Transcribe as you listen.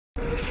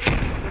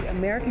The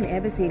American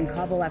embassy in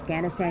Kabul,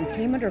 Afghanistan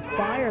came under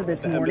fire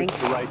this morning.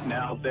 Right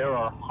now, there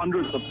are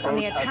hundreds of protesters. On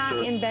the attack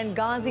in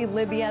Benghazi,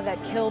 Libya,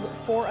 that killed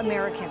 4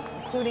 Americans,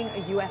 including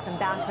a U.S.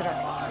 ambassador.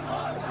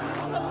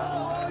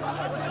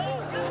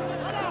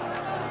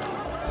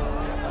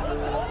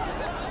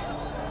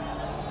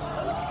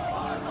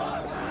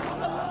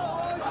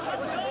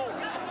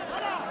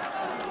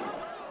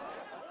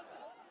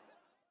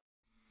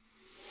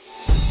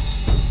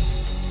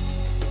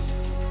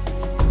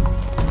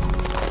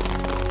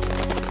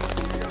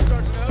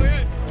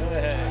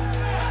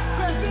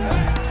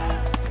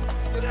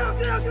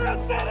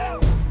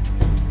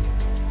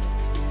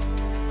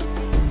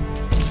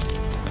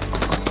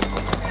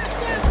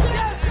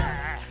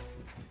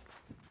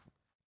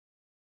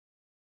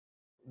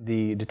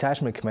 The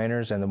detachment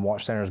commanders and the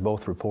watchstanders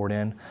both report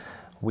in.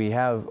 We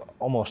have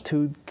almost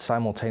 2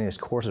 simultaneous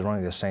courses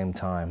running at the same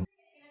time.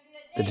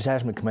 The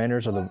detachment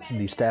commanders are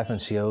the staff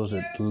NCOs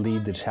that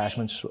lead the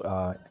detachments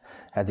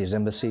at these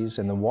embassies,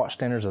 and the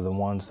watchstanders are the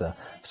ones, the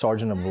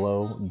sergeant and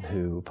below,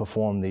 who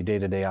perform the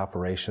day-to-day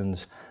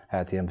operations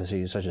at the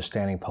embassies, such as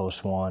standing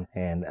post 1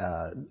 and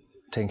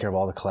taking care of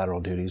all the collateral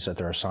duties that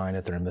they're assigned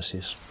at their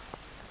embassies.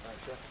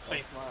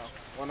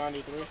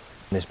 193.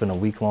 And it's been a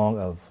week long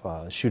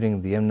of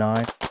shooting the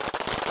M9,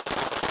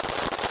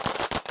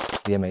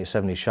 the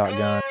M870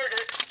 shotgun,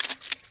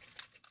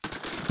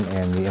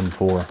 and the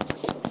M4.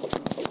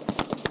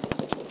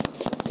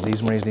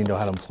 These Marines need to know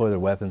how to employ their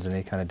weapons in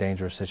any kind of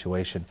dangerous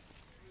situation.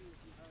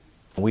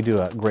 We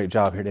do a great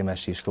job here at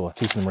MSG School,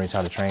 teaching the Marines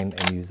how to train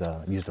and use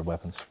their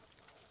weapons.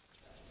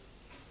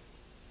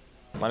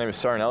 My name is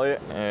Sergeant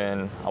Elliott,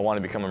 and I want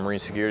to become a Marine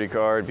security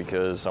guard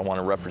because I want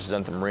to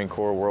represent the Marine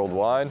Corps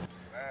worldwide.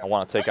 I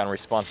want to take on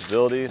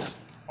responsibilities.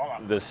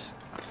 This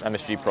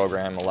MSG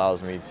program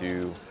allows me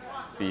to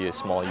be a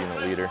small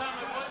unit leader.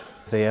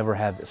 If they ever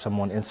have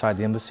someone inside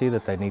the embassy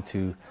that they need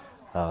to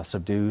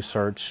subdue,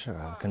 search,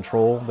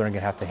 control, they're going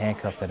to have to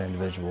handcuff that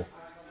individual.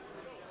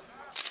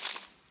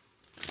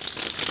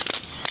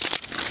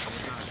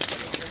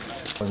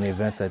 In the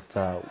event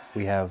that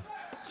we have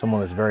someone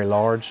that's very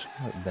large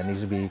that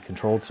needs to be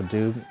controlled,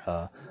 subdued,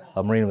 a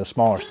Marine of a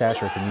smaller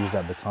stature can use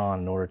that baton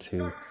in order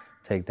to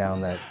take down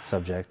that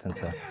subject and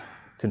to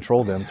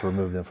control them, to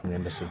remove them from the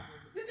embassy.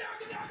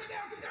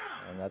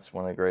 And that's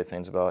one of the great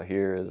things about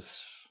here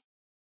is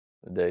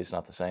the day's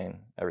not the same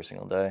every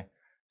single day.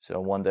 So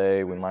one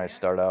day we might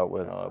start out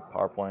with a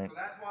PowerPoint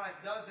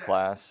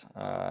class,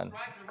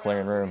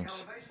 clearing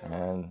rooms,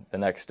 and the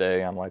next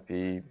day I might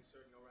be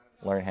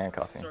learning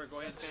handcuffing.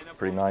 It's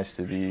pretty nice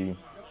to be,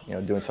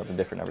 doing something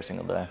different every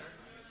single day.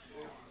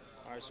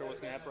 All right, so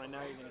what's going to happen right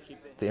now? You're going to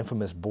keep it. The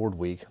infamous board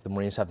week, the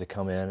Marines have to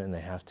come in and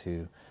they have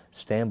to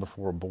stand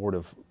before a board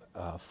of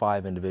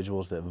 5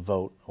 individuals that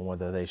vote on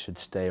whether they should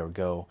stay or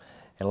go.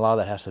 And a lot of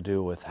that has to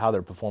do with how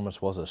their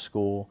performance was at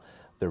school,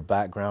 their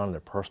background,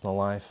 their personal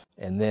life.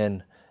 And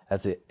then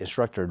as the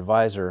instructor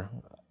advisor,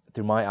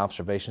 through my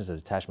observations as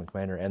a detachment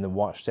commander and the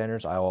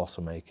watchstanders, I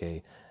also make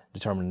a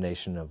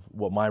determination of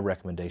what my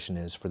recommendation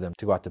is for them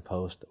to go out to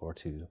post or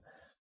to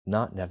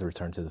not have to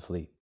return to the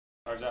fleet.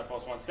 That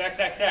post 1. Stack,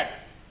 stack, stack.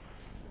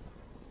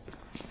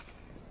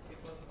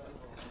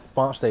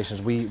 Response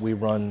stations, we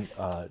run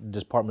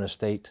Department of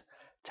State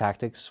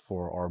tactics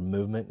for our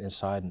movement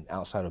inside and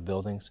outside of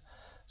buildings.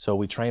 So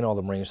we train all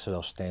the Marines to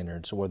those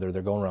standards, whether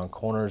they're going around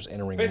corners,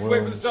 entering rooms,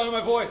 wait for the sound of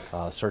my voice.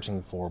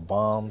 Searching for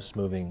bombs,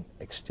 moving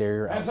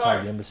exterior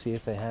outside the embassy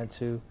if they had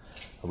to,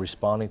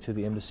 responding to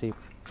the embassy.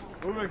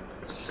 Moving.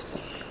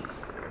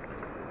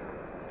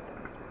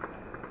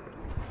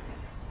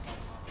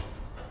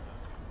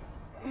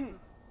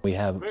 We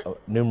have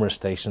numerous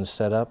stations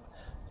set up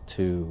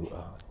to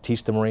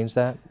teach the Marines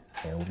that,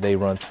 and they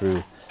run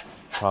through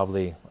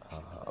probably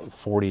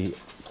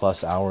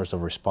 40+ hours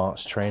of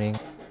response training.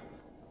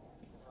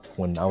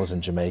 When I was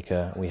in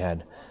Jamaica, we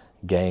had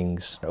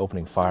gangs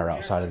opening fire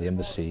outside of the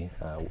embassy,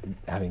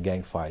 having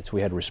gang fights. We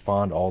had to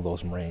respond to all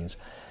those Marines.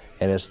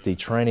 And it's the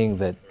training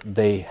that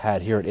they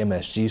had here at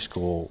MSG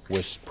School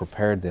which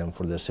prepared them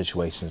for the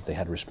situations they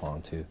had to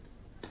respond to.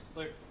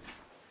 Perfect.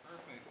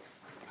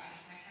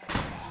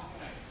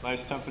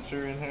 Nice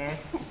temperature in here.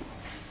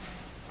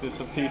 Do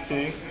some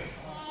PT.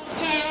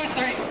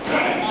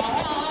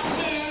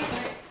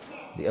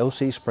 The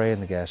OC spray in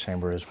the gas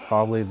chamber is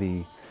probably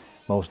the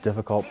most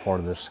difficult part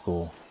of this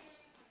school.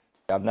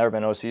 I've never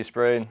been OC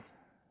sprayed.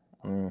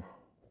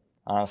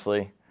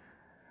 Honestly,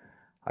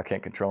 I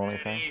can't control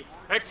anything.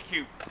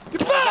 Execute.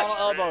 Get back!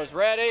 Elbows.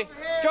 Ready?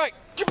 Strike.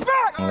 Get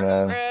back! I'm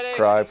gonna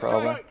cry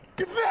probably.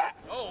 Get back!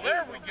 Oh,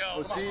 there we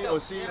go. OC.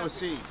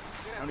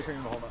 How many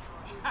fingers hold up?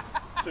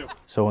 2.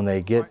 So when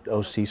they get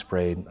OC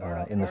sprayed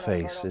in the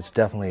face, it's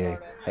definitely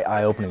an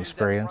eye-opening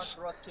experience,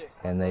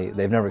 and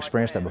they've never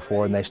experienced that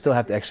before, and they still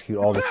have to execute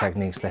all the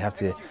techniques. They have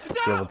to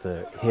be able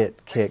to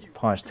hit, kick,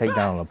 punch, take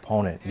down an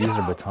opponent, use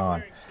their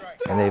baton,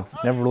 and they've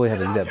never really had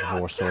to do that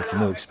before, so it's a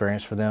new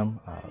experience for them.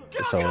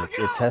 So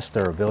it tests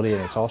their ability,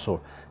 and it's also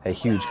a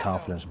huge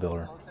confidence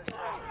builder.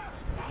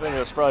 I think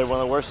that's probably one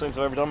of the worst things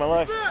I've ever done in my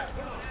life.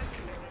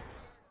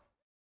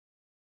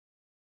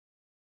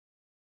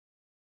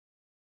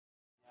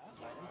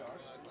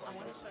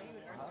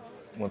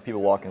 When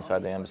people walk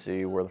inside the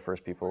embassy, we're the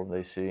first people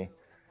they see.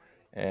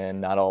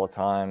 And not all the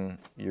time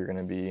you're going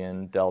to be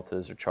in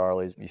Deltas or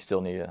Charlies. You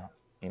still need to,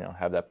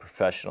 have that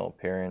professional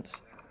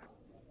appearance.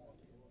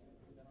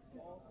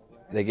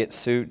 They get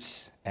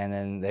suits, and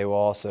then they will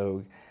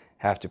also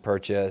have to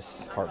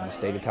purchase Department of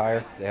State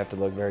attire. They have to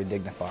look very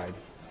dignified,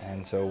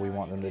 and so we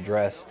want them to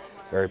dress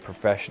very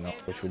professional,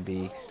 which would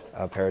be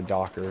a pair of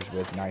Dockers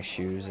with nice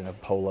shoes and a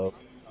polo.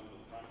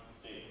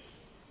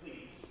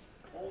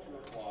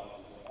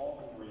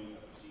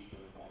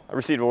 I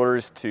received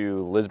orders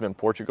to Lisbon,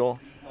 Portugal.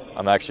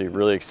 I'm actually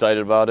really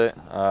excited about it.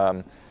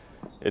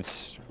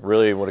 It's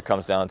really what it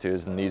comes down to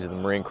is the needs of the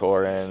Marine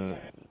Corps, and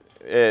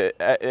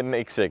it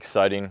makes it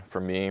exciting for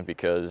me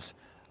because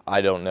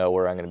I don't know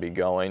where I'm going to be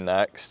going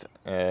next,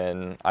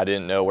 and I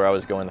didn't know where I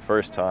was going the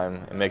first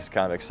time. It makes it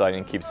kind of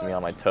exciting, keeps me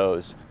on my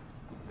toes.